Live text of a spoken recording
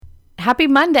Happy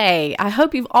Monday. I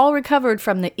hope you've all recovered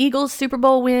from the Eagles Super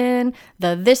Bowl win,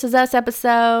 the This Is Us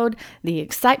episode, the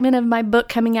excitement of my book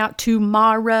coming out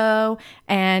tomorrow,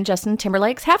 and Justin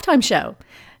Timberlake's halftime show.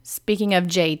 Speaking of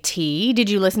JT, did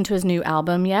you listen to his new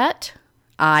album yet?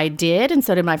 I did, and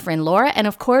so did my friend Laura, and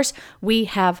of course, we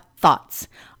have thoughts.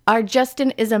 Our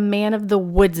Justin is a man of the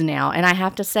woods now, and I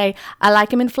have to say, I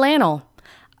like him in flannel.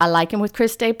 I like him with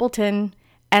Chris Stapleton.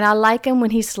 And I like him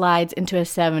when he slides into a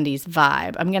 70s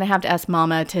vibe. I'm going to have to ask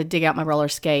Mama to dig out my roller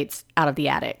skates out of the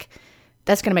attic.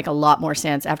 That's going to make a lot more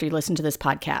sense after you listen to this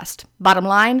podcast. Bottom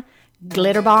line,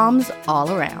 glitter bombs all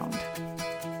around.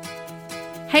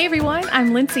 Hey everyone,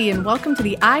 I'm Lindsay and welcome to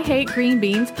the I Hate Green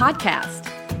Beans podcast.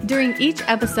 During each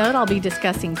episode, I'll be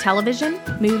discussing television,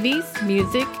 movies,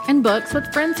 music, and books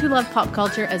with friends who love pop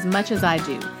culture as much as I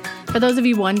do. For those of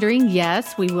you wondering,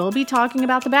 yes, we will be talking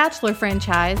about the Bachelor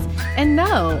franchise. And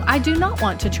no, I do not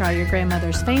want to try your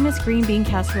grandmother's famous green bean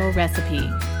casserole recipe.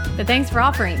 But thanks for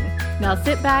offering. Now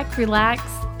sit back, relax,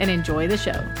 and enjoy the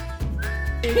show.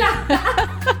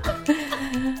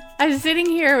 I'm sitting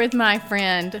here with my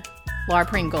friend, Laura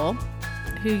Pringle,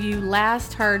 who you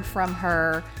last heard from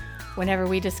her whenever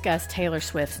we discussed Taylor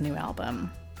Swift's new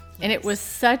album. Yes. And it was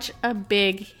such a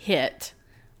big hit.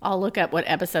 I'll look up what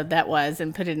episode that was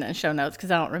and put it in the show notes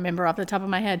because I don't remember off the top of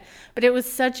my head. But it was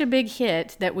such a big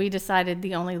hit that we decided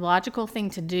the only logical thing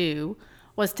to do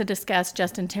was to discuss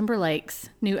Justin Timberlake's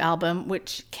new album,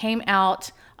 which came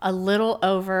out a little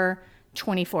over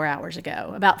 24 hours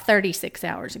ago, about 36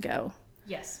 hours ago.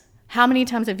 Yes. How many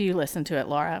times have you listened to it,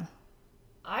 Laura?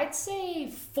 I'd say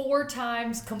 4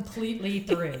 times completely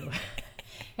through.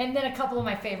 And then a couple of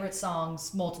my favorite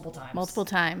songs multiple times. Multiple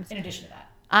times. In addition to that.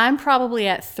 I'm probably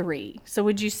at 3. So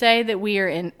would you say that we are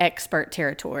in expert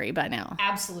territory by now?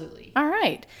 Absolutely. All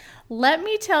right. Let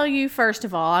me tell you, first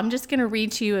of all, I'm just going to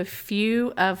read to you a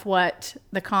few of what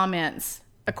the comments,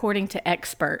 according to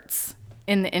experts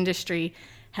in the industry,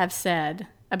 have said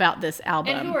about this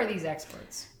album. And who are these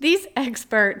experts? These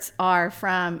experts are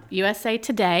from USA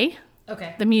Today,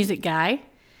 okay, the music guy.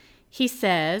 He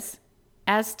says,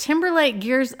 as Timberlake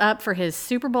gears up for his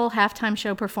Super Bowl halftime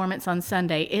show performance on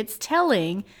Sunday, it's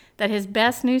telling that his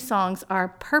best new songs are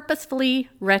purposefully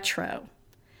retro.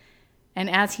 And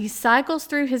as he cycles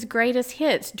through his greatest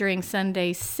hits during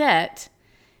Sunday's set,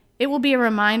 it will be a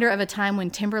reminder of a time when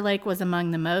Timberlake was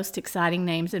among the most exciting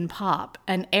names in pop,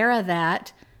 an era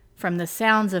that, from the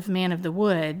sounds of Man of the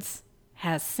Woods,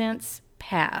 has since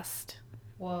passed.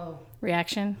 Whoa.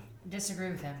 Reaction?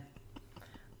 Disagree with him.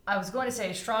 I was going to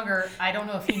say stronger. I don't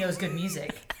know if he knows good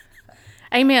music.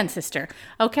 Amen, sister.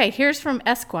 Okay, here's from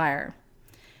Esquire.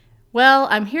 Well,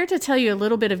 I'm here to tell you a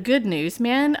little bit of good news.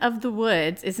 Man of the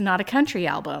Woods is not a country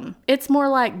album. It's more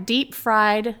like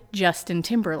deep-fried Justin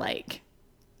Timberlake.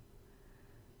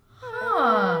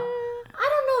 Huh. I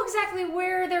don't know exactly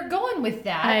where they're going with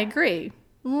that. I agree.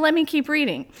 Let me keep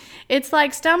reading. It's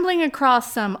like stumbling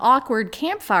across some awkward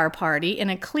campfire party in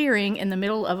a clearing in the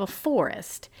middle of a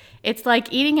forest. It's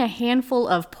like eating a handful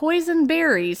of poison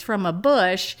berries from a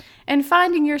bush and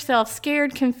finding yourself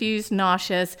scared, confused,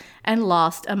 nauseous, and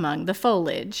lost among the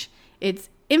foliage. It's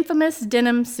infamous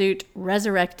denim suit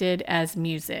resurrected as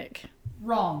music.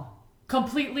 Wrong.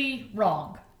 Completely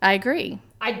wrong. I agree.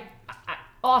 I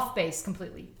off base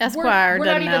completely. Esquire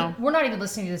doesn't know. We're not even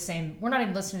listening to the same. We're not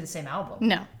even listening to the same album.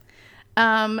 No.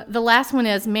 The last one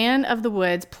is Man of the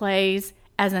Woods plays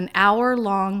as an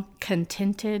hour-long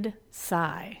contented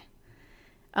sigh.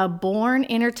 A born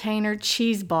entertainer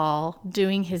cheeseball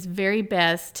doing his very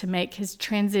best to make his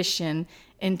transition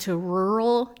into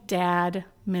rural dad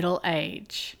middle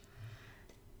age.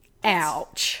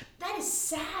 Ouch. That is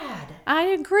sad. I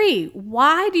agree.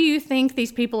 Why do you think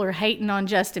these people are hating on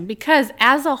Justin? Because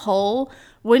as a whole,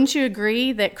 wouldn't you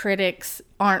agree that critics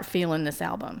aren't feeling this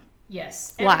album?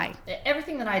 Yes. Why?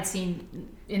 Everything that I'd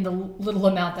seen in the little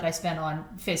amount that I spent on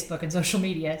Facebook and social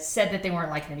media said that they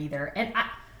weren't liking it either. And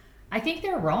I think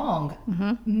they're wrong.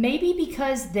 Mm-hmm. Maybe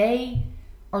because they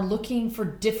are looking for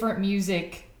different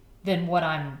music than what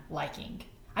I'm liking.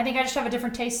 I think I just have a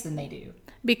different taste than they do.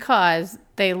 Because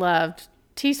they loved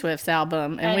T Swift's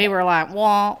album, and we were like,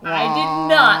 wah, wah. I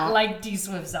did not like T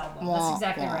Swift's album. That's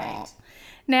exactly right.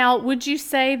 Now, would you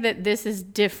say that this is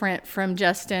different from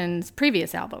Justin's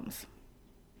previous albums?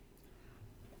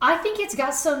 I think it's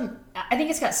got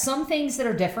some things that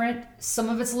are different. Some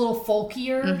of it's a little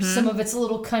folkier, mm-hmm. some of it's a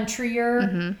little countryer,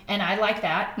 mm-hmm. and I like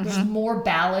that. Mm-hmm. There's more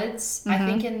ballads, mm-hmm. I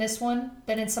think, in this one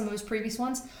than in some of his previous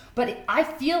ones. But I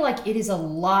feel like it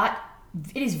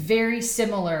is very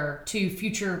similar to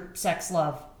Future Sex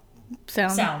Love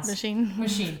Sounds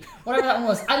Machine. Whatever that one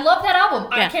was. I love that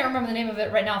album. Yeah. I can't remember the name of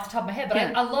it right now off the top of my head, but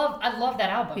Yeah. I love that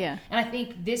album. Yeah. And I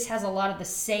think this has a lot of the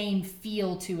same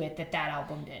feel to it that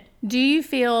album did. Do you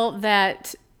feel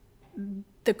that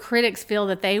the critics feel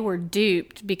that they were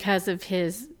duped because of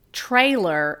his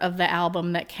trailer of the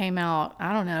album that came out,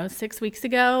 I don't know, 6 weeks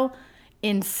ago,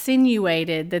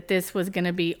 insinuated that this was going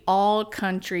to be all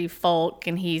country folk,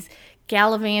 and he's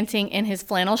gallivanting in his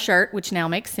flannel shirt, which now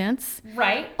makes sense.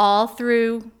 Right. All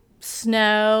through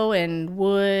snow and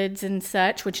woods and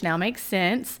such, which now makes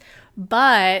sense.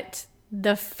 But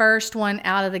the first one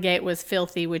out of the gate was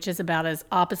Filthy, which is about as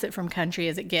opposite from country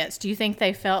as it gets. Do you think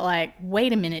they felt like,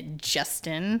 wait a minute,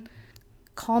 Justin,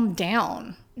 calm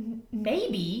down?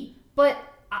 Maybe, but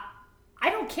I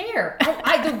don't care.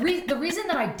 The reason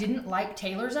that I didn't like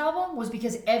Taylor's album was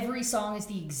because every song is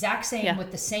the exact same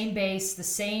with the same bass, the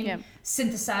same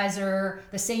synthesizer,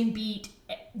 the same beat.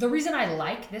 The reason I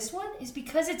like this one is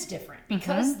because it's different.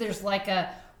 Because there's like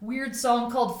a weird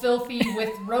song called Filthy with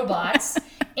robots,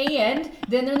 and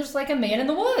then there's like a man in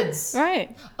the woods.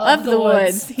 Right. Of the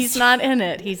woods. He's not in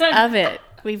it. He's of it.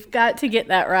 We've got to get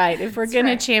that right. If we're going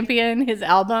to champion his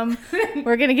album,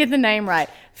 we're going to get the name right.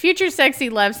 Future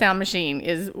Sexy Love Sound Machine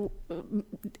is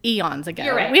eons ago.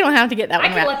 You're right. We don't have to get that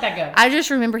one I right. can let that go. I just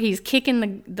remember he's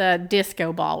kicking the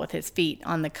disco ball with his feet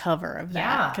on the cover of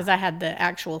that. Because I had the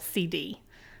actual CD.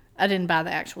 I didn't buy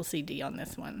the actual CD on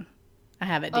this one. I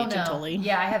have it digitally. No.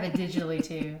 Yeah, I have it digitally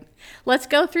too. Let's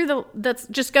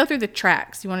just go through the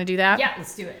tracks. You want to do that? Yeah,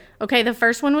 let's do it. Okay, the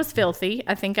first one was Filthy.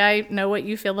 I think I know what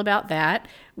you feel about that.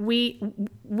 We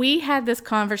had this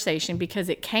conversation because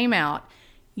it came out.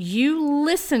 You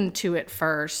listened to it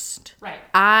first. Right.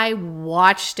 I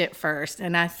watched it first,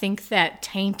 and I think that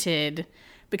tainted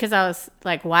because I was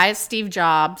like, why is Steve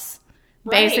Jobs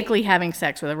basically having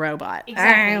sex with a robot?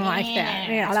 Exactly. I don't like that.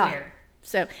 That's weird.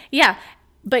 So, yeah.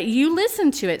 But you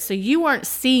listened to it, so you weren't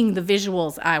seeing the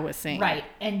visuals I was seeing. Right.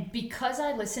 And because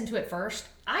I listened to it first,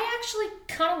 I actually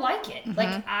kind of like it.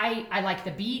 Like, I like the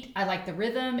beat. I like the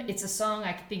rhythm. It's a song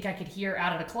I think I could hear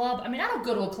out at a club. I mean, I don't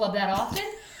go to a club that often.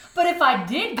 But if I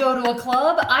did go to a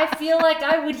club, I feel like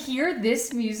I would hear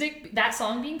this music, that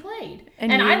song being played.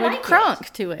 And you I would like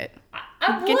crunk to it.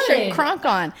 I would. Get your crunk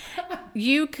on.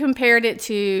 You compared it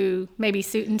to maybe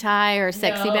Suit and Tie or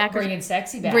Sexy Back. Bringing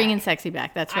Sexy Back. Bringing Sexy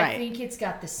Back, that's right. I think it's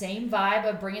got the same vibe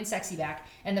of Bringing Sexy Back.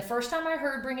 And the first time I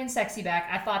heard Bringing Sexy Back,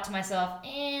 I thought to myself,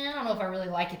 I don't know if I really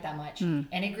like it that much. And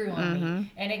it grew on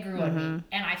me. And it grew on me.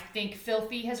 And I think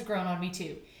Filthy has grown on me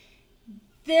too.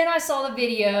 Then I saw the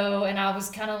video and I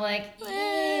was kind of like,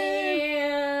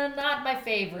 not my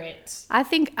favorite. I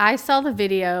think I saw the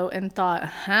video and thought,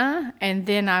 huh? And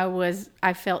then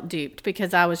I felt duped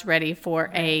because I was ready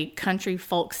for a country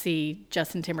folksy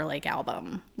Justin Timberlake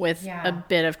album with a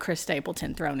bit of Chris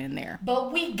Stapleton thrown in there.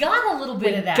 But we got a little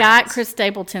bit of that. Got Chris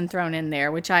Stapleton thrown in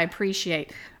there, which I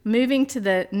appreciate. Moving to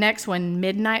the next one,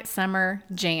 Midnight Summer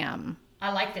Jam.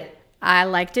 I liked it. I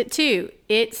liked it too.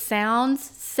 It sounds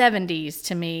 70s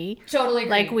to me. Totally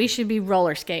agree. Like we should be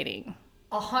roller skating.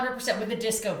 100% with a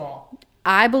disco ball.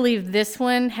 I believe this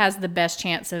one has the best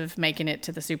chance of making it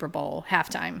to the Super Bowl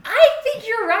halftime. I think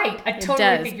you're right. I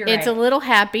totally think you're right. It's a little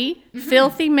happy.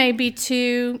 Filthy may be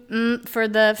too for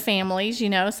the families,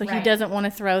 so he doesn't want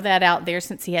to throw that out there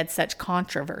since he had such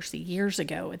controversy years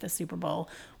ago at the Super Bowl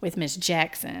with Miss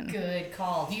Jackson. Good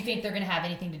call. Do you think they're going to have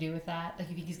anything to do with that? Like,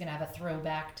 you think he's going to have a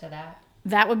throwback to that?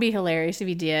 That would be hilarious if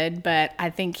he did, but I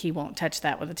think he won't touch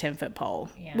that with a 10-foot pole.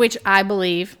 Yeah. Which I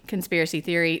believe, conspiracy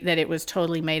theory, that it was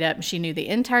totally made up. She knew the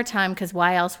entire time because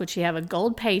why else would she have a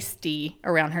gold pasty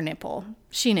around her nipple?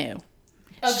 She knew.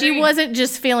 Agreed. She wasn't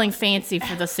just feeling fancy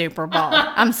for the Super Bowl.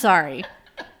 I'm sorry.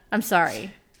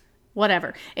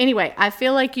 Whatever. Anyway, I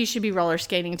feel like you should be roller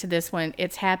skating to this one.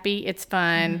 It's happy. It's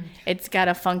fun. It's got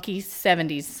a funky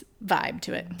 70s vibe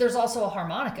to it. There's also a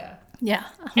harmonica. Yeah.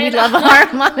 We love a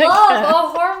harmonica.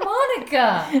 Love a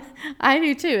harmonica. I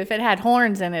do too. If it had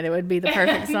horns in it, it would be the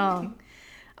perfect song.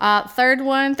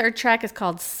 Third track is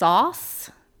called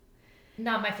Sauce.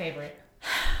 Not my favorite.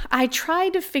 I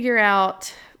tried to figure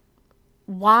out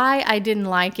why I didn't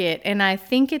like it, and I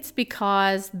think it's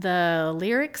because the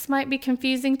lyrics might be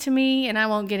confusing to me, and I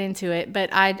won't get into it, but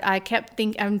I kept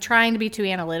thinking, I'm trying to be too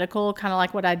analytical, kind of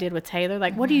like what I did with Taylor.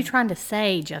 Like, what are you trying to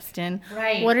say, Justin?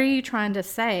 Right. What are you trying to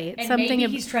say? It's And something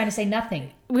maybe he's trying to say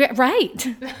nothing. Right.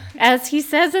 As he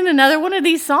says in another one of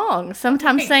these songs,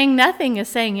 sometimes saying nothing is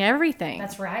saying everything.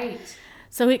 That's right.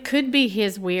 So it could be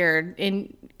his weird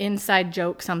inside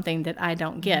joke, something that I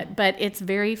don't get, but it's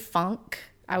very funk.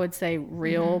 I would say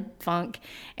real funk.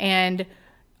 And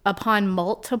upon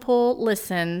multiple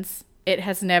listens, it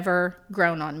has never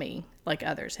grown on me. like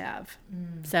others have.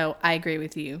 So I agree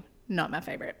with you. Not my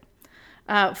favorite.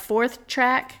 Fourth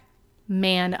track,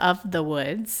 Man of the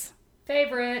Woods.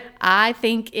 Favorite. I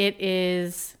think it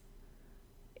is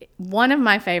one of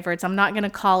my favorites. I'm not going to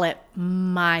call it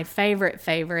my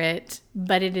favorite,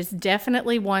 but it is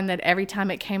definitely one that every time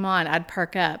it came on, I'd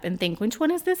perk up and think, which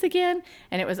one is this again?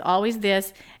 And it was always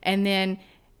this. And then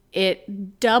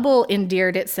it double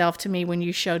endeared itself to me when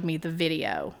you showed me the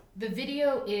video. The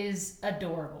video is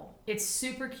adorable. It's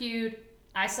super cute.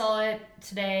 I saw it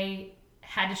today.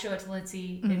 Had to show it to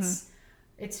Lindsay.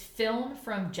 It's filmed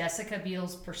from Jessica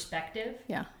Biel's perspective.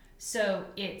 Yeah. So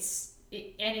it's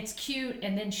cute,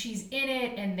 and then she's in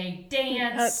it, and they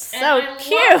dance. That's so and I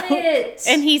cute. Love it.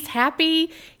 And he's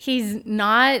happy. He's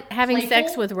not having Playful.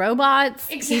 sex with robots.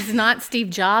 Exactly. He's not Steve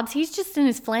Jobs. He's just in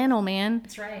his flannel, man.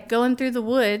 That's right. Going through the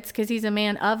woods because he's a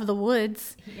man of the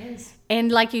woods. He is. And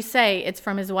like you say, it's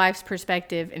from his wife's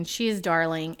perspective, and she is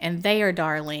darling, and they are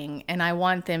darling, and I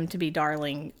want them to be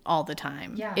darling all the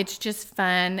time. Yeah. It's just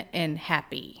fun and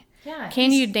happy. Yeah.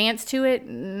 Can you dance to it?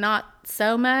 Not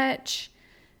so much,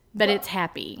 but it's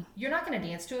happy. You're not going to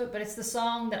dance to it, but it's the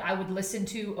song that I would listen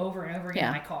to over and over again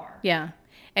in my car. Yeah.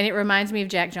 And it reminds me of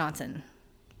Jack Johnson.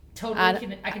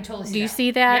 Totally. I can totally see that. Do you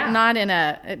see that? Yeah. Not in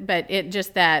a, but it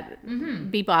just that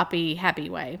beboppy, happy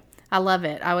way. I love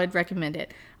it. I would recommend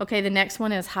it. Okay, the next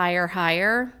one is Higher,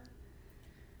 Higher.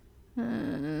 I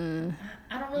don't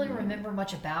really remember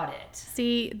much about it.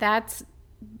 See, that's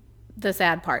the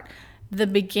sad part. The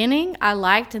beginning I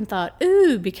liked and thought,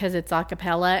 ooh, because it's a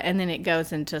cappella, and then it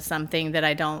goes into something that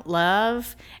I don't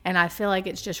love, and I feel like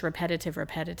it's just repetitive.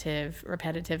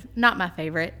 Not my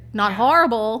favorite. Not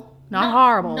horrible. Not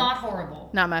horrible. Not horrible.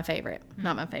 Not my favorite.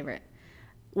 Not my favorite.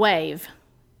 Wave.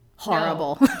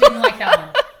 Horrible. No, didn't like that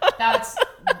one.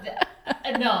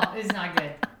 No, it's not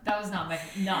good. That was not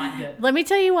good. Let me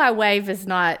tell you why Wave is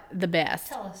not the best.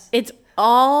 Tell us. It's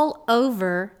all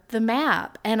over the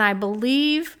map. And I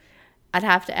believe, I'd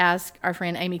have to ask our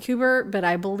friend Amy Cooper, but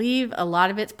I believe a lot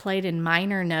of it's played in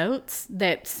minor notes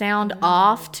that sound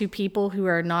off to people who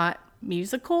are not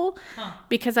musical.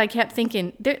 Because I kept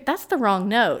thinking, that's the wrong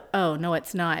note. Oh, no,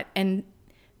 it's not.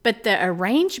 But the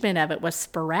arrangement of it was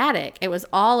sporadic. It was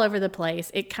all over the place.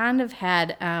 It kind of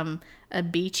had a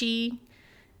beachy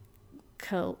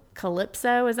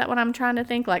calypso. Is that what I'm trying to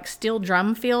think? Like steel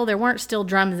drum feel. There weren't steel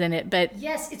drums in it, but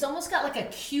yes, it's almost got like a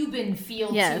Cuban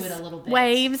feel yes, to it a little bit.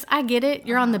 Waves. I get it.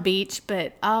 You're on the beach,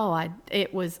 but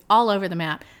it was all over the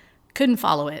map. Couldn't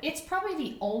follow it. It's probably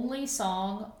the only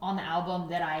song on the album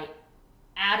that I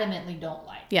adamantly don't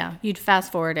like. Yeah, you'd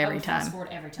fast forward every time. Fast forward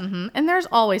every time. And there's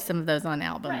always some of those on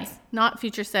albums. Right. Not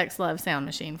Future Sex Love Sound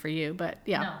Machine for you, but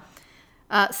yeah.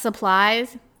 No. Supply,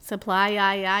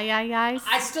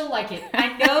 I still like it.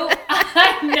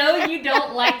 I know you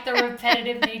don't like the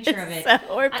repetitive nature of it.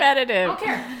 So repetitive.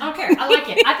 I don't care. I like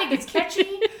it. I think it's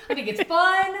catchy. I think it's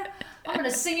fun. I'm going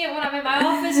to sing it when I'm in my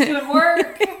office doing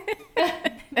work.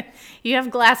 You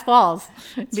have glass walls.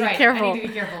 Be right. careful. I need to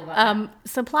be careful about that.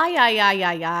 Supply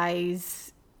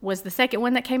was the second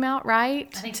one that came out,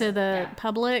 right? I think to so, the yeah.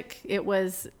 public. It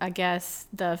was, I guess,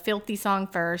 the Filthy song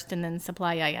first, and then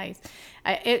Supply.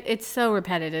 It's so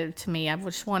repetitive to me. I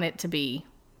just want it to be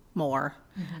more.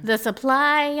 Mm-hmm. The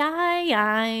Supply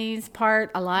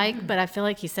part I like, but I feel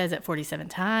like he says it 47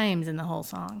 times in the whole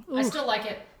song. I still like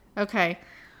it. Okay.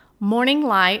 Morning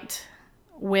Light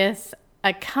with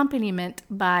accompaniment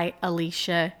by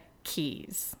Alicia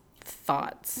Keys.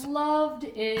 Thoughts? Loved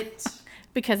it.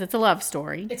 Because it's a love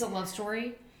story. It's a love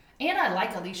story. And I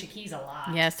like Alicia Keys a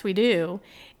lot. Yes, we do.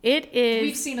 It is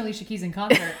We've seen Alicia Keys in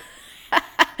concert.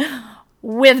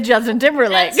 with Justin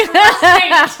Timberlake.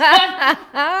 That's right.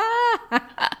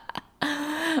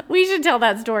 We should tell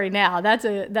that story now. That's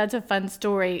a fun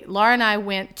story. Laura and I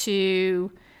went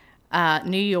to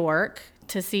New York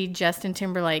to see Justin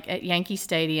Timberlake at Yankee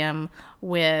Stadium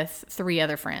with 3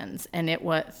 other friends. And it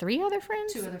was 3 other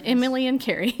friends? 2 other friends. Emily and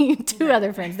Carrie. 2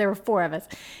 other friends. There were 4 of us.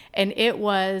 And it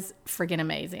was friggin'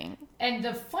 amazing. And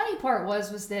the funny part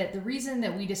was that the reason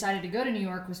that we decided to go to New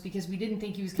York was because we didn't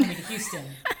think he was coming to Houston.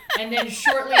 And then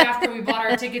shortly after we bought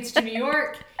our tickets to New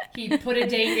York, he put a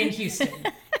date in Houston.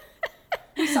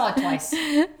 We saw it twice.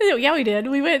 Yeah, we did.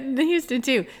 We went to Houston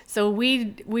too. So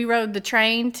we rode the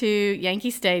train to Yankee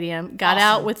Stadium, got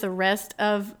out with the rest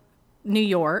of New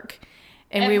York,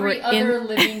 and Every we were other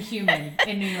living human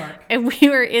in New York. And we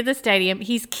were in the stadium.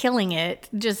 He's killing it,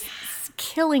 just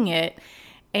killing it.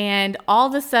 And all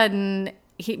of a sudden,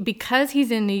 because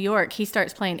he's in New York, he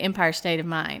starts playing Empire State of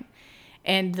Mind.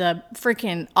 And the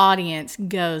freaking audience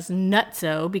goes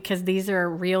nutso because these are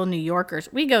real New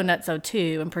Yorkers. We go nutso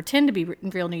too and pretend to be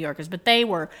real New Yorkers, but they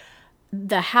were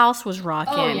the house was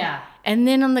rocking. Oh, yeah. And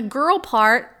then on the girl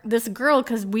part, this girl,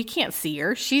 because we can't see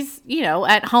her, she's,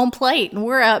 at home plate and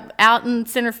we're up out in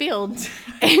center field.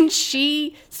 And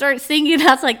she starts singing. And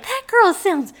I was like, that girl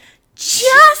sounds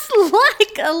just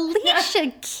like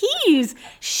Alicia Keys.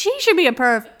 She should be a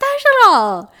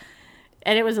professional.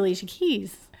 And it was Alicia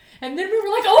Keys. And then we were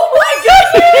like, oh my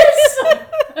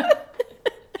goodness!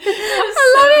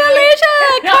 I love you, Alicia!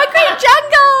 Concrete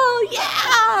Jungle!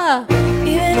 Yeah!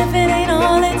 Even if it ain't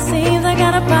all it seems, I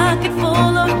got a pocket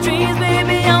full of dreams,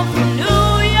 baby. I'm from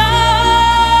New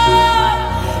York.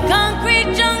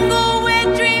 Concrete jungle where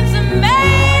dreams are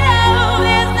made of.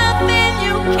 There's nothing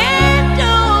you can't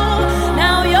do.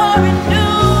 Now you're in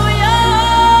New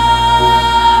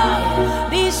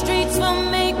York. These streets will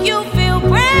make you feel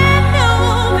brand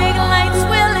new. Big lights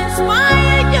will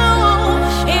inspire you.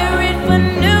 Hear it for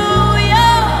New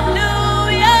York, New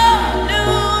York,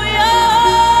 New York.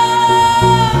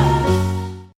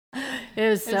 It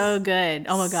was so good.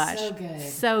 Oh my gosh. so good.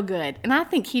 So good. And I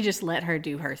think he just let her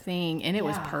do her thing and it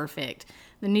was Yeah. perfect.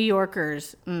 The New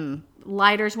Yorkers,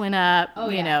 lighters went up, Oh,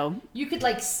 you yeah. know. You could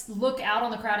look out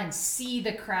on the crowd and see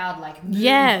the crowd move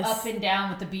Yes. up and down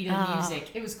with the beat of the music.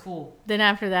 It was cool. Then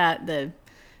after that, the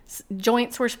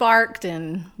joints were sparked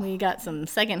and we got some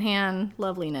secondhand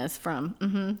loveliness from,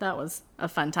 that was a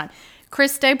fun time.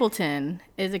 Chris Stapleton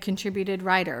is a contributed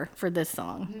writer for this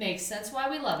song. Makes sense why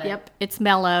we love it. Yep, it's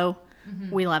mellow.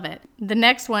 We love it. The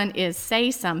next one is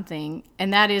Say Something,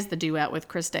 and that is the duet with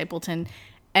Chris Stapleton.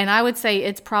 And I would say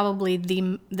it's probably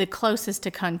the closest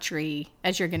to country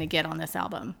as you're going to get on this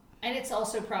album. And it's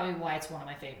also probably why it's one of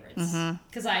my favorites.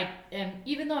 Because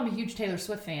even though I'm a huge Taylor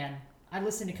Swift fan, I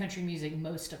listen to country music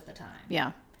most of the time.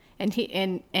 Yeah.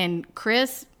 And and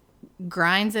Chris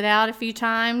grinds it out a few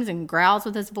times and growls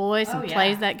with his voice and yeah.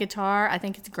 plays that guitar. I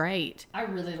think it's great. I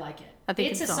really like it. I think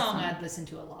it's it's a song awesome. I'd listen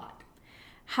to a lot.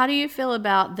 How do you feel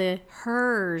about the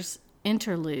Hers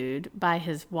interlude by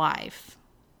his wife?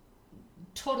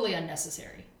 Totally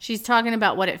unnecessary. She's talking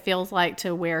about what it feels like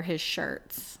to wear his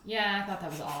shirts. Yeah, I thought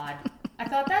that was odd. I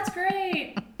thought, that's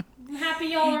great. I'm happy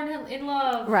y'all are in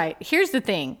love. Right. Here's the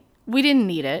thing. We didn't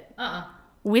need it.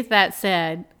 With that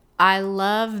said, I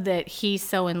love that he's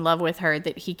so in love with her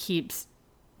that he keeps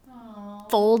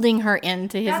folding her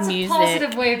into his That's music. a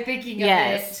positive way of thinking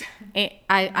Yes. of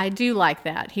I do like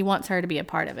that. He wants her to be a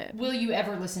part of it. it. Will you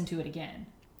ever listen to it again?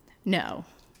 No.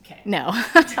 Okay. No.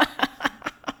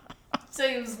 So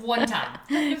it was one time.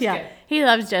 It was Yeah. good. He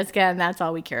loves Jessica, and that's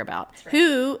all we care about. right.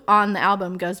 Who on the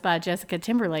album goes by Jessica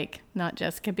Timberlake, not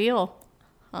Jessica Biel.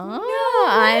 Oh,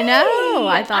 No I know.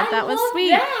 way. I thought that was love sweet.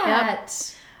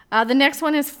 That. Yep. The next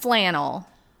one is Flannel.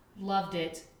 Loved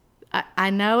it. I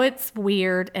know it's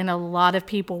weird, and a lot of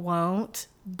people won't,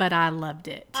 but I loved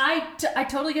it. I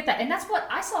totally get that. And that's what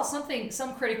I saw some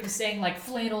critic was saying, like,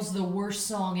 Flannel's the worst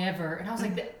song ever. And I was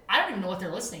like, I don't even know what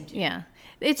they're listening to. Yeah.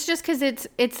 It's just because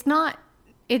it's not...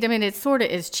 it sort of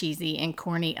is cheesy and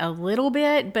corny a little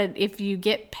bit, but if you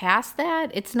get past that,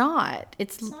 it's not.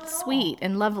 It's not at sweet all.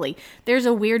 and lovely. There's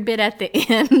a weird bit at the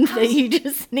end that you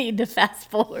just need to fast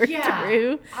forward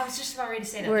through. I was just about ready to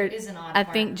say that. Where There is an odd I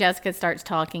part. think Jessica starts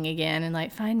talking again and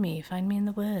like, find me in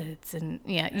the woods. And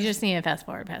yeah, you just need to fast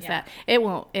forward past Yeah.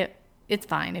 that. It's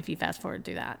fine if you fast forward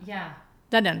through that. Yeah.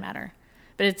 That doesn't matter.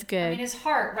 But it's good. I mean, his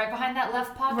heart, right behind that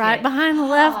left pocket. Right behind the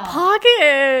left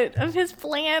pocket of his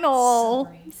flannel.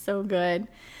 Sorry. So good.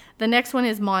 The next one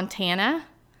is Montana.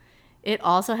 It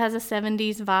also has a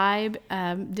 70s vibe.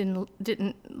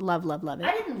 Didn't love it.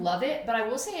 I didn't love it, but I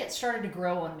will say it started to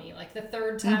grow on me. Like the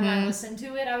third time I listened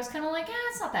to it, I was kind of like,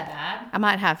 it's not that bad. I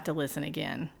might have to listen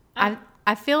again.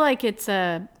 I feel like it's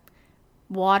a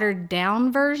watered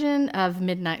down version of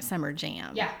Midnight Summer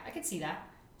Jam. Yeah, I could see that.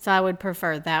 So I would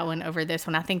prefer that one over this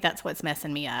one. I think that's what's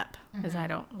messing me up because I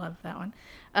don't love that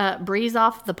one. Breeze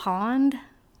Off the Pond.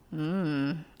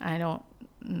 I don't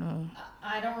know.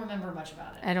 I don't remember much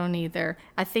about it. I don't either.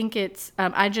 I think it's.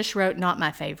 I just wrote not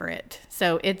my favorite,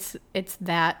 so it's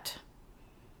that.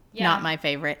 Yeah. Not my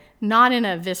favorite. Not in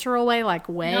a visceral way like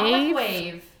Wave, Not like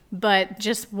Wave. but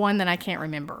just one that I can't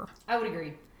remember. I would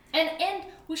agree. And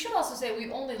we should also say we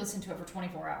only listened to it for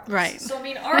 24 hours. Right. So, I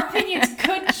mean, our opinions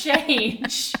could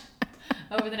change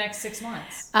over the next 6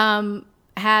 months.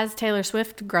 Has Taylor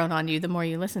Swift grown on you the more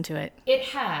you listen to it? It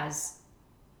has.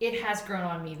 It has grown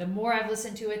on me. The more I've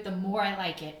listened to it, the more I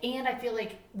like it. And I feel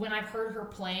like when I've heard her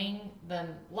playing them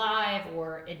live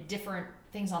or at different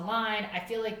things online, I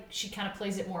feel like she kind of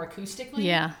plays it more acoustically.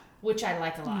 Yeah. Which I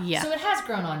like a lot. Yeah. So it has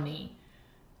grown on me.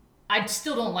 I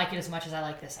still don't like it as much as I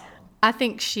like this album. I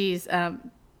think she's.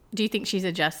 Do you think she's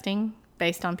adjusting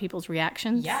based on people's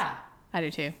reactions? Yeah. I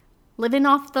do too. Living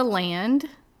Off the Land.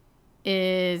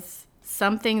 is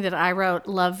something that I wrote,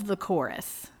 Love the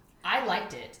Chorus. I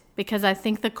liked it. Because I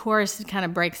think the chorus kind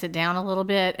of breaks it down a little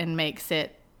bit and makes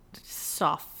it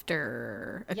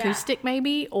softer, acoustic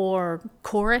maybe, or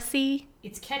chorusy.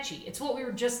 It's catchy. It's what we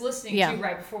were just listening Yeah. to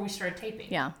right before we started taping.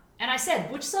 Yeah. And I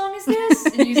said, which song is this?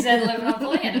 And you said, Living Off the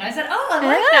Land. And I said, oh, I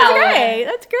like That's that great.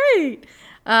 That's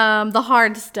great. The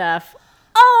hard stuff.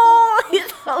 Oh,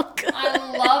 it's so good. one.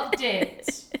 I loved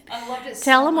it. I loved it so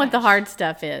Tell them what much. the hard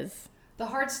stuff is. The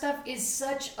Hard Stuff is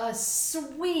such a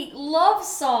sweet love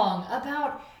song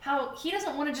about how he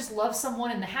doesn't want to just love someone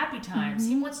in the happy times.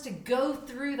 He wants to go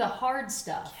through the hard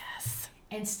stuff. Yes.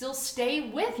 And still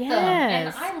stay with them.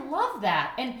 Yes. And I love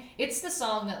that. And it's the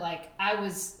song that like I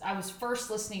was first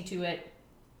listening to it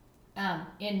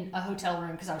in a hotel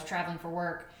room because I was traveling for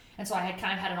work. And so I had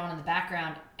kind of had it on in the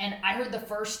background. And I heard the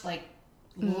first like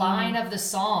line of the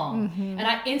song. And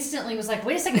I instantly was like,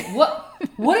 wait a second,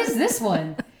 what is this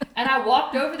one? And I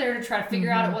walked over there to try to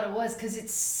figure out what it was because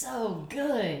it's so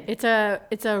good. It's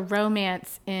a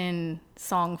romance in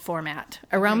song format,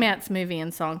 a romance movie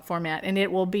in song format, and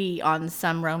it will be on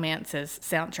some romance's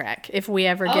soundtrack if we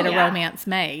ever get a romance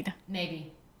made.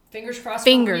 Maybe. Fingers crossed.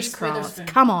 Fingers for Reese crossed. Witherspoon.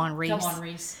 Come on, Reese. Come on,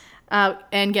 Reese.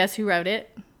 And guess who wrote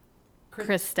it?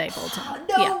 Chris Stapleton.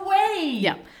 No way.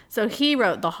 Yeah. So he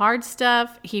wrote the hard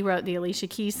stuff, he wrote the Alicia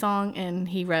Keys song, and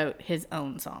he wrote his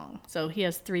own song. So he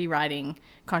has 3 writing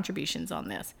contributions on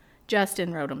this.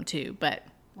 Justin wrote them too, but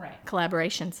Right.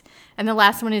 collaborations. And the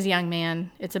last one is Young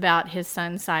Man. It's about his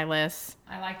son Silas.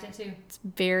 I liked it too. It's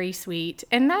very sweet.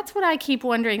 And that's what I keep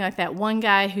wondering, like that one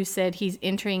guy who said he's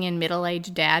entering in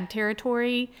middle-aged dad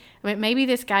territory. I mean, maybe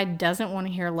this guy doesn't want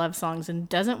to hear love songs and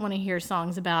doesn't want to hear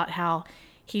songs about how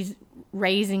he's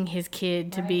raising his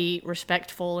kid to be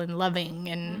respectful and loving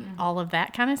and all of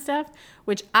that kind of stuff,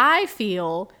 which I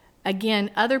feel,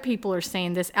 again, other people are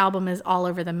saying this album is all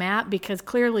over the map because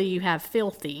clearly you have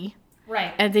Filthy.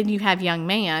 Right. And then you have Young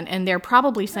Man, and they're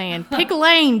probably saying, pick a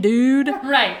lane, dude.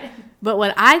 Right. But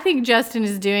what I think Justin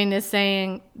is doing is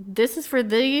saying, this is for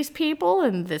these people,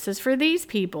 and this is for these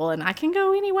people, and I can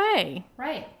go any way.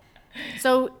 Right.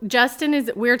 So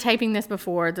we're taping this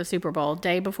before the Super Bowl,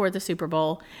 day before the Super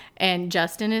Bowl, and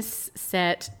Justin is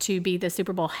set to be the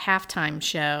Super Bowl halftime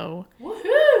show.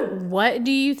 Woohoo! What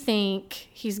do you think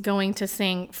he's going to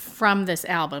sing from this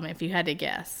album, if you had to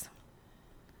guess?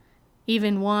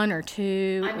 Even 1 or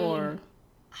 2, I mean, or...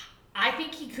 I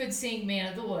think he could sing Man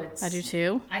of the Woods. I do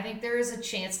too. I think there is a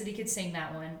chance that he could sing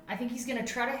that one. I think he's going to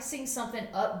try to sing something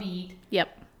upbeat.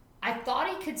 Yep. I thought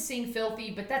he could sing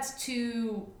Filthy, but that's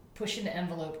too pushing the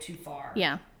envelope too far.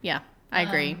 Yeah, I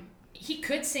agree. He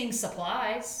could sing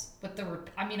Supplies, but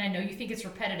I know you think it's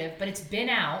repetitive, but it's been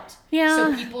out. Yeah.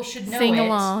 So people should know Sing it.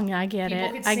 along, I get People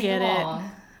it. could I sing get along.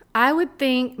 it. I would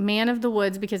think Man of the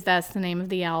Woods, because that's the name of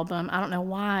the album. I don't know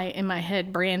why in my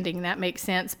head branding that makes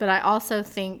sense, but I also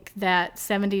think that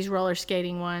 70s roller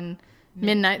skating one,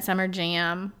 Midnight Summer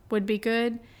Jam, would be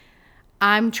good.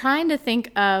 I'm trying to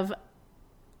think of,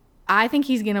 I think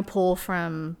he's going to pull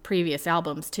from previous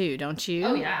albums too, don't you?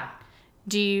 Oh, yeah.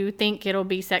 Do you think it'll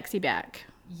be Sexy Back?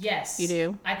 Yes. You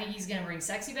do? I think he's going to bring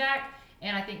Sexy back,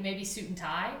 and I think maybe Suit and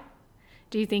Tie.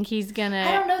 Do you think he's going to...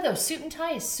 I don't know, though. Suit and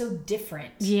Tie is so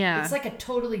different. Yeah. It's like a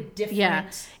totally different Yeah.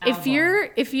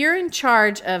 album. If you're in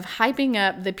charge of hyping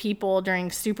up the people during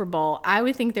Super Bowl, I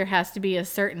would think there has to be a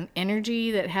certain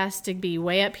energy that has to be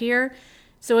way up here.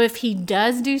 So if he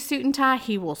does do Suit and Tie,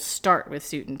 he will start with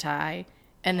Suit and Tie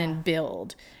and then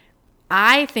build.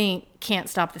 I think Can't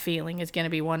Stop the Feeling is going to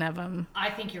be one of them.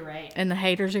 I think you're right. And the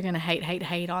haters are going to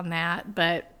hate on that,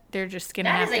 but they're just going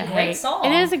to That have is to a great hate. song.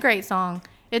 It is a great song.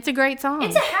 It's a great song.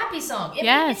 It's a happy song.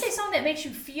 Yes. It's a song that makes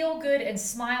you feel good and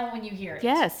smile when you hear it.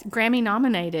 Yes, Grammy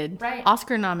nominated, Right.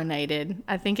 Oscar nominated.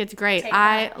 I think it's great. Take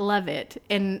I that. love it.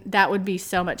 And that would be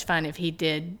so much fun if he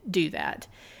did do that.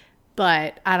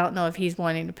 But I don't know if he's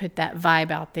wanting to put that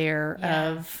vibe out there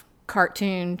of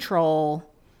cartoon, troll,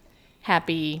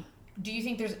 happy. Do you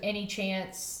think there's any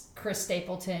chance Chris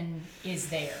Stapleton is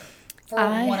there for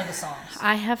I- one of the songs?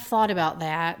 I have thought about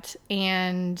that,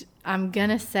 and I'm going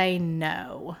to say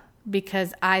no,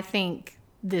 because I think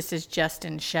this is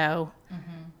Justin's show,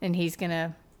 and he's going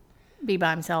to be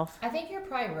by himself. I think you're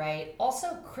probably right.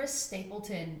 Also, Chris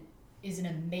Stapleton is an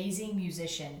amazing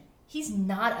musician. He's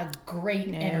not a great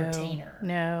entertainer.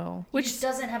 No. He just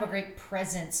doesn't have a great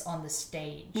presence on the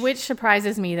stage. Which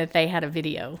surprises me that they had a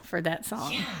video for that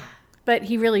song. Yeah. But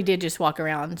he really did just walk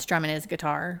around strumming his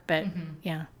guitar. But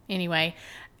yeah, anyway,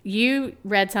 You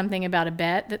read something about a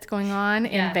bet that's going on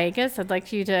in Vegas. I'd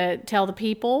like you to tell the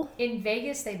people. In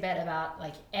Vegas, they bet about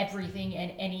like everything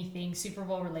and anything Super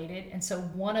Bowl related. And so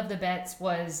one of the bets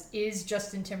was, is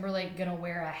Justin Timberlake going to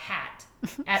wear a hat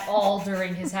at all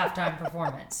during his halftime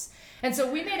performance? And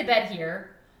so we made a bet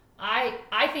here.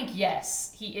 I think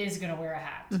yes, he is going to wear a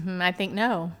hat. I think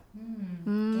no.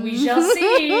 We shall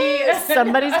see.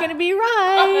 Somebody's going to be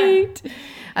right.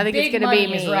 I think Big it's going to be money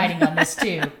me. is riding on this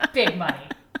too. Big money.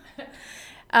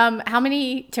 How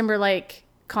many Timberlake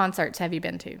concerts have you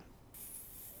been to?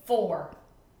 4.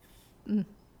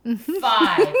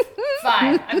 5.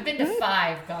 I've been to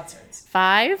 5 concerts.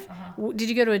 5? Did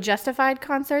you go to a Justified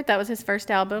concert? That was his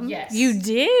first album? Yes. You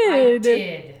did? I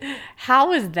did. How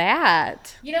was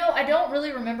that? You know, I don't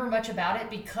really remember much about it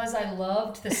because I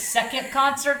loved the second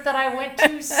concert that I went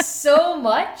to so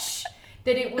much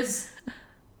that it was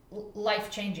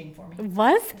life-changing for me.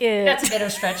 Was it? That's a bit of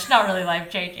a stretch. Not really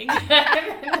life-changing.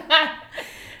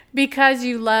 Because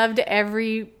you loved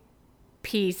every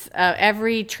piece,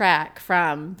 every track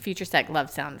from Future Sex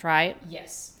Love Sounds, right?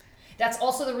 Yes. That's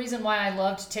also the reason why I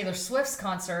loved Taylor Swift's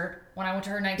concert when I went to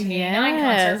her 1989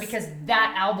 concert, because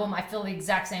that album I feel the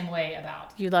exact same way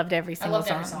about. You loved every I single loved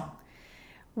song. every song.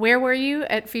 Where were you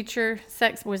at Future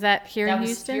Sex? Was that here in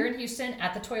Houston? Here in Houston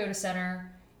at the Toyota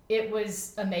Center. It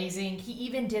was amazing. He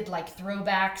even did like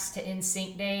throwbacks to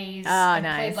NSYNC days. And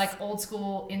nice. played like old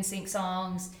school NSYNC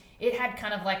songs. It had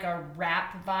kind of like a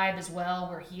rap vibe as well,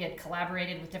 where he had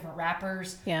collaborated with different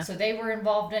rappers. Yeah. So they were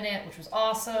involved in it, which was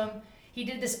awesome. He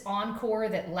did this encore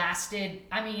that lasted,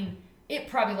 I mean, it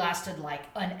probably lasted like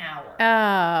an hour.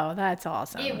 Oh, that's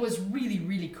awesome. It was really,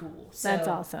 really cool. So That's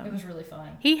awesome. It was really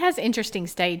fun. He has interesting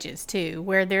stages too,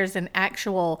 where there's an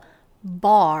actual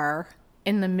bar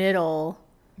in the middle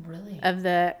Really? of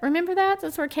the. Remember that?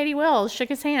 That's where Katie Wells shook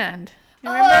his hand.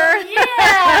 Remember? Oh,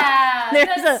 yeah!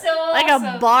 There's That's so like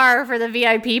awesome. a bar for the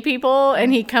VIP people,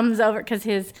 and he comes over because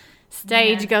his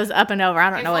stage Man. goes up and over. I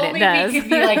don't know what it does. We could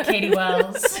be like Katie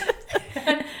Wells.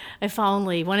 If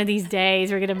only one of these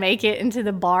days we're going to make it into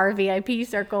the bar VIP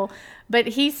circle. But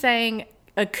he sang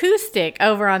acoustic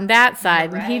over on that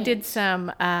side. And he Right. did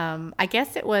some, I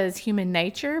guess it was Human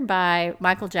Nature by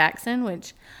Michael Jackson,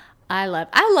 which I love.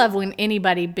 I love when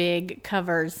anybody big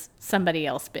covers somebody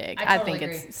else big. I totally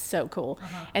think agree. it's so cool.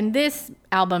 And this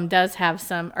album does have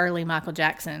some early Michael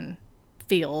Jackson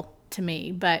feel to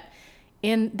me. But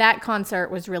in that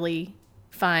concert was really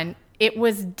fun. It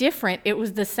was different. It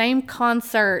was the same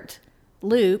concert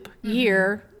loop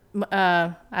year,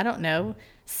 I don't know,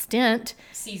 stint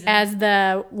Season. as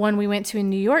the one we went to in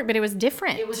New York, but it was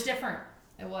different. It was different.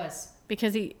 It was.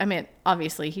 Because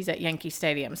obviously he's at Yankee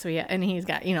Stadium, so and he's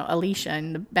got, Alicia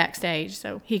in the backstage,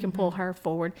 so he can pull her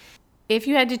forward. If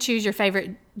you had to choose your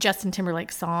favorite Justin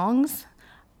Timberlake songs,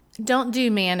 don't do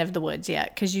Man of the Woods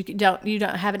yet, because you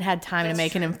haven't had time That's to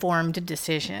make an true. informed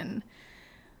decision.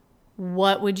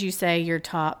 What would you say your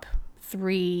top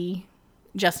 3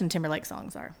 Justin Timberlake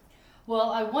songs are?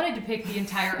 Well, I wanted to pick the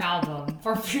entire album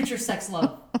for Future Sex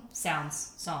Love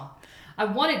Sounds song. I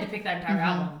wanted to pick that entire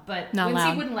album, but Not Lindsay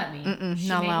allowed. wouldn't let me. She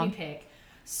not made allowed. me pick.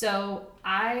 So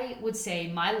I would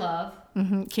say My Love.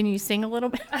 Can you sing a little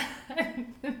bit?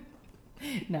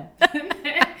 No.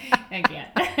 I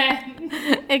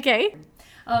can't. Okay.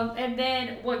 And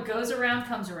then What Goes Around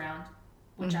Comes Around,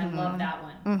 which I love that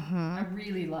one. I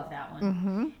really love that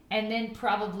one. And then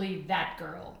probably That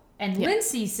Girl. And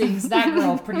Lindsay sings That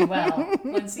Girl pretty well.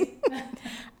 Lindsay.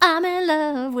 I'm in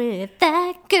love with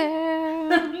that girl.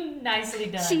 Nicely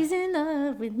done. She's in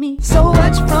love with me. So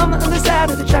much from the other side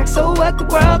of the track. So what, the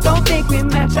world don't think we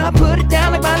match. I put it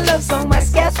down like my love song. But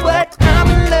guess what? I'm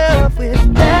in love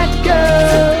with that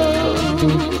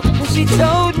girl. And she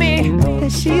told me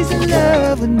that she's in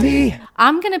love with me.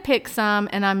 I'm going to pick some,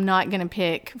 and I'm not going to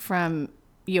pick from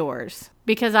yours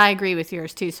because I agree with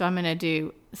yours too. So I'm going to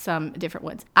do some different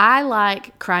ones. I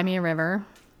like Cry Me a River.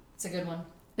 It's a good one.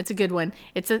 It's a good one.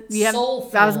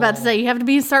 Soulful. I was about to say, you have to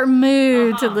be in a certain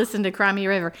mood to listen to Cry Me a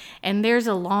River. And there's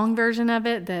a long version of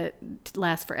it that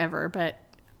lasts forever, but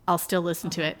I'll still listen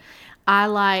to it. I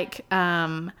like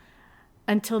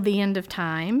Until the End of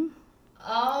Time.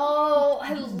 Oh,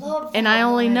 I love that. And I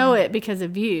only one. know it because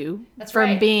of you. That's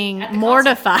from right. being At the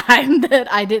mortified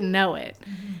that I didn't know it.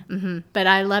 But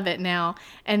I love it now.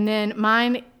 And then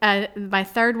mine, my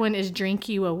third one is Drink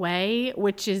You Away,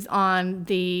 which is on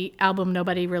the album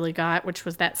Nobody Really Got, which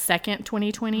was that second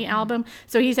 2020 album.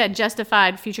 So he's had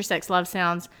Justified, Future Sex Love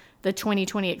Sounds, the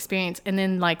 2020 Experience, and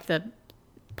then like the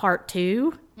part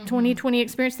 2 2020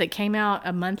 Experience that came out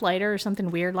a month later or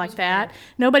something weird like that.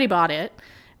 Nobody bought it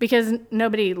because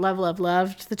nobody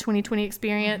loved the 2020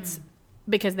 Experience.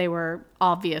 because they were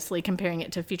obviously comparing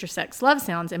it to Future Sex Love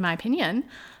Sounds, in my opinion.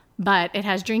 But it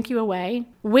has Drink You Away,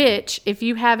 which, if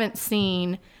you haven't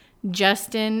seen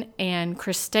Justin and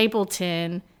Chris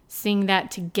Stapleton sing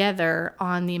that together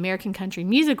on the American Country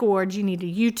Music Awards, you need to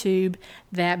YouTube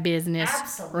that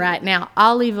business right now.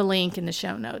 I'll leave a link in the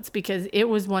show notes because it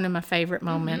was one of my favorite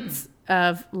moments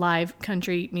of live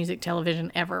country music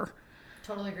television ever.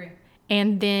 Totally agree.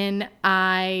 And then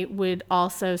I would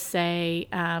also say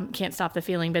Can't Stop the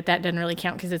Feeling, but that doesn't really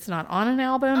count because it's not on an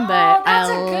album. But that's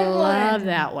I a good love one.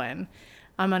 that one.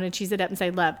 I'm going to choose it up and say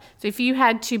love. So if you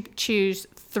had to choose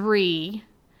 3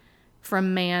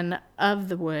 from Man of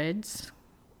the Woods,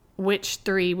 which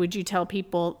 3 would you tell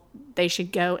people they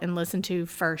should go and listen to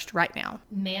first right now?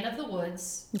 Man of the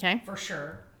Woods, Okay. for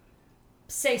sure.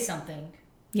 Say Something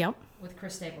Yep. with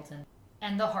Chris Stapleton.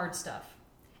 And The Hard Stuff.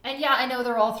 And yeah, I know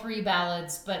they're all 3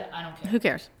 ballads, but I don't care. Who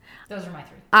cares? Those are my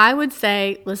 3. I would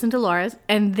say listen to Laura's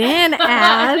and then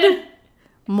add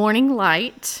Morning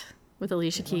Light with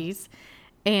Alicia Keys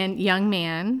and Young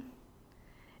Man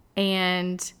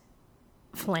and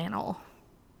Flannel.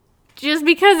 Just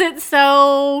because it's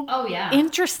so Oh, yeah.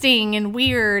 interesting and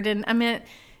weird, and I mean,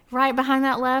 right behind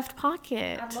that left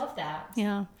pocket. I love that.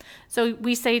 Yeah. So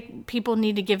we say people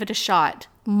need to give it a shot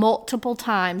multiple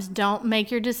times. Don't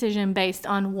make your decision based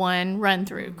on one run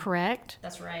through, correct?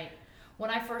 That's right.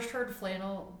 When I first heard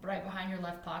Flannel right behind your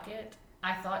left pocket,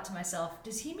 I thought to myself,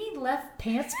 does he mean left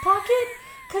pants pocket?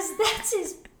 Because that's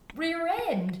his rear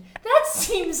end. That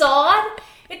seems odd.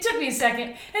 It took me a second.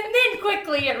 And then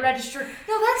quickly it registered,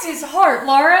 no, that's his heart,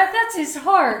 Laura. That's his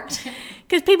heart.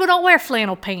 Because people don't wear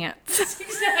flannel pants. That's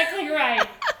exactly right.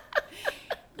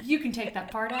 You can take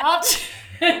that part out.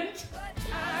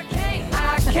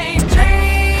 I can't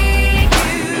drink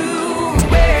you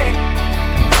away.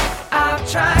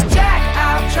 I've tried Jack,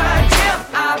 I've tried Jim,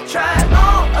 I've tried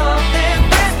all of them,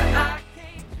 but I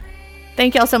can't drink.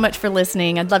 Thank y'all so much for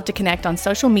listening. I'd love to connect on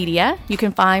social media. You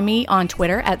can find me on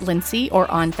Twitter at Lindsay or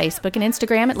on Facebook and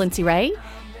Instagram at Lindsay Ray.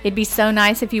 It'd be so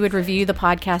nice if you would review the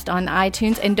podcast on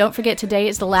iTunes. And don't forget, today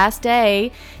is the last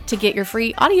day to get your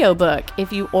free audiobook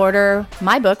if you order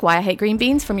my book, Why I Hate Green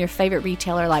Beans, from your favorite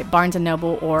retailer like Barnes &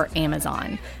 Noble or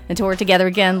Amazon. Until we're together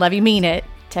again, love you, mean it.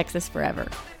 Texas forever.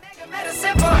 Make a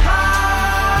medicine for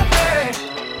Harvard.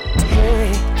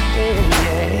 Hey,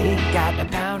 hey, hey, got the